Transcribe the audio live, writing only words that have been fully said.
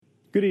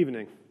Good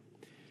evening.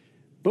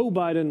 Beau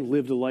Biden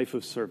lived a life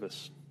of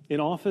service,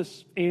 in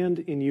office and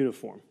in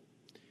uniform.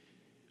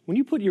 When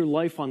you put your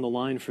life on the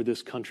line for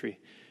this country,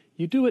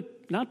 you do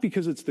it not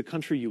because it's the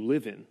country you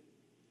live in,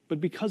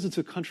 but because it's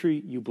a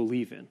country you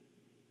believe in.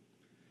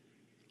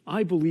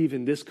 I believe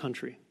in this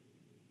country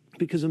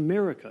because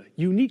America,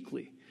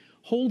 uniquely,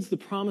 holds the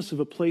promise of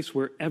a place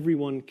where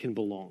everyone can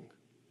belong.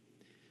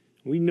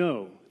 We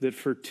know that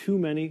for too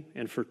many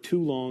and for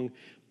too long,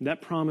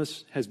 that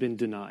promise has been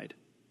denied.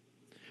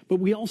 But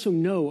we also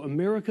know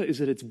America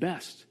is at its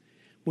best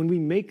when we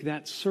make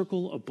that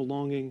circle of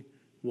belonging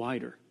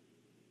wider.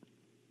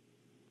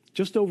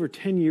 Just over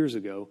 10 years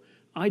ago,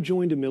 I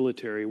joined a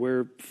military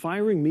where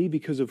firing me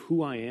because of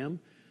who I am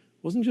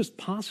wasn't just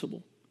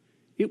possible,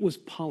 it was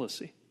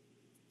policy.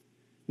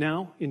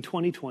 Now, in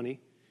 2020,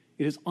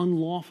 it is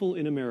unlawful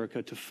in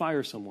America to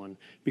fire someone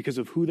because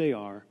of who they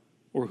are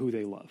or who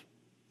they love.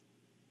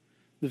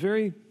 The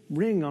very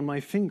ring on my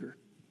finger,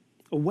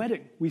 a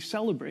wedding we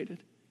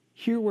celebrated,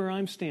 here where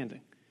I'm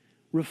standing,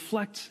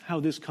 reflects how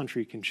this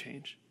country can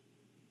change.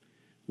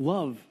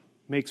 Love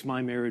makes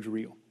my marriage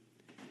real,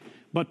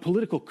 but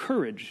political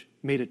courage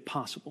made it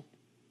possible,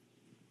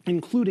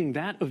 including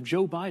that of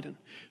Joe Biden,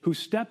 who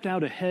stepped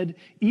out ahead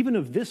even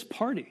of this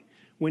party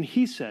when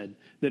he said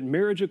that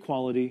marriage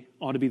equality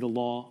ought to be the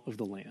law of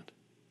the land.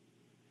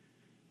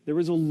 There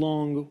is a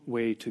long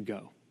way to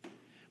go,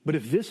 but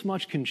if this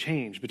much can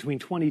change between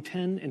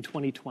 2010 and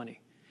 2020,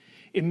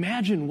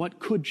 imagine what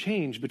could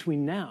change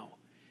between now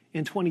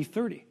in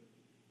 2030.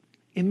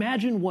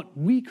 Imagine what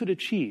we could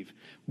achieve,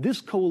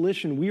 this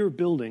coalition we are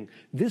building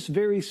this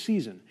very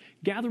season,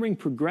 gathering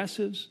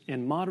progressives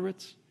and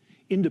moderates,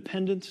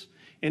 independents,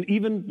 and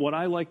even what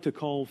I like to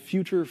call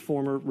future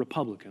former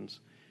Republicans,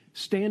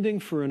 standing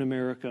for an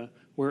America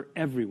where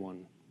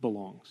everyone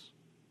belongs.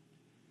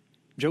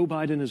 Joe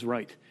Biden is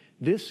right.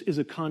 This is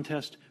a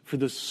contest for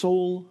the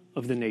soul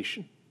of the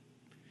nation.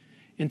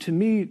 And to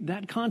me,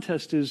 that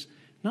contest is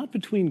not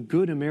between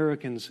good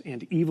Americans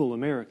and evil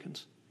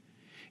Americans.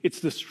 It's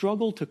the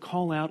struggle to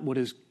call out what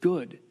is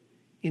good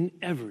in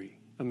every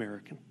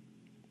American.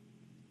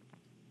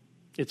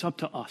 It's up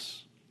to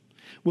us.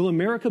 Will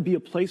America be a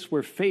place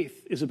where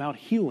faith is about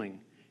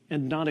healing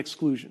and not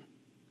exclusion?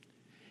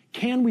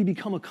 Can we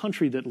become a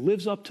country that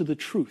lives up to the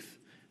truth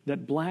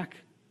that Black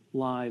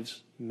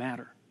lives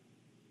matter?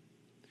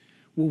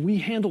 Will we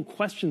handle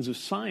questions of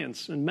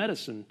science and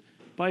medicine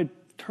by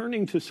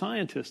turning to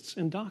scientists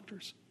and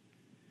doctors?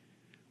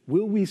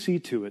 Will we see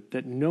to it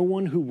that no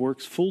one who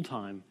works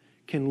full-time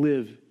can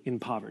live in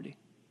poverty?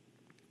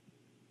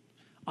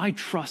 I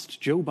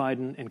trust Joe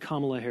Biden and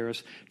Kamala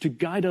Harris to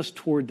guide us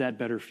toward that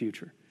better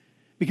future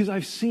because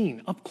I've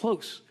seen up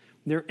close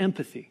their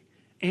empathy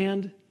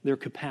and their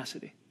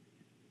capacity,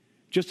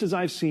 just as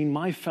I've seen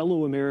my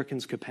fellow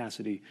Americans'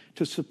 capacity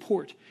to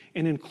support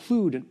and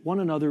include one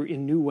another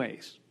in new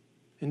ways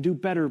and do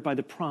better by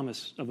the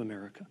promise of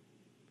America.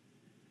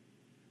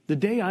 The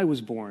day I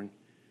was born,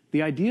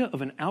 the idea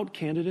of an out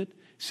candidate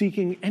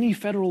seeking any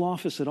federal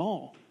office at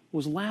all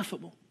was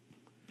laughable.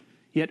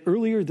 Yet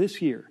earlier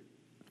this year,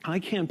 I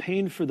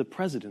campaigned for the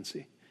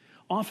presidency,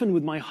 often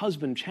with my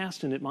husband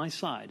Chasten at my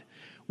side,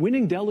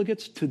 winning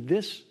delegates to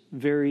this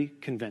very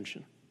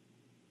convention.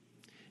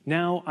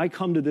 Now I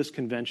come to this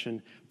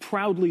convention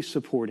proudly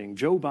supporting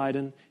Joe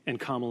Biden and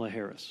Kamala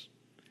Harris,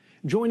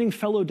 joining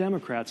fellow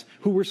Democrats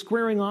who were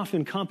squaring off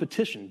in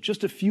competition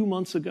just a few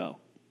months ago.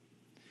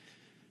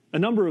 A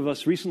number of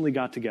us recently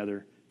got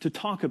together to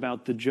talk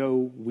about the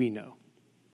Joe we know.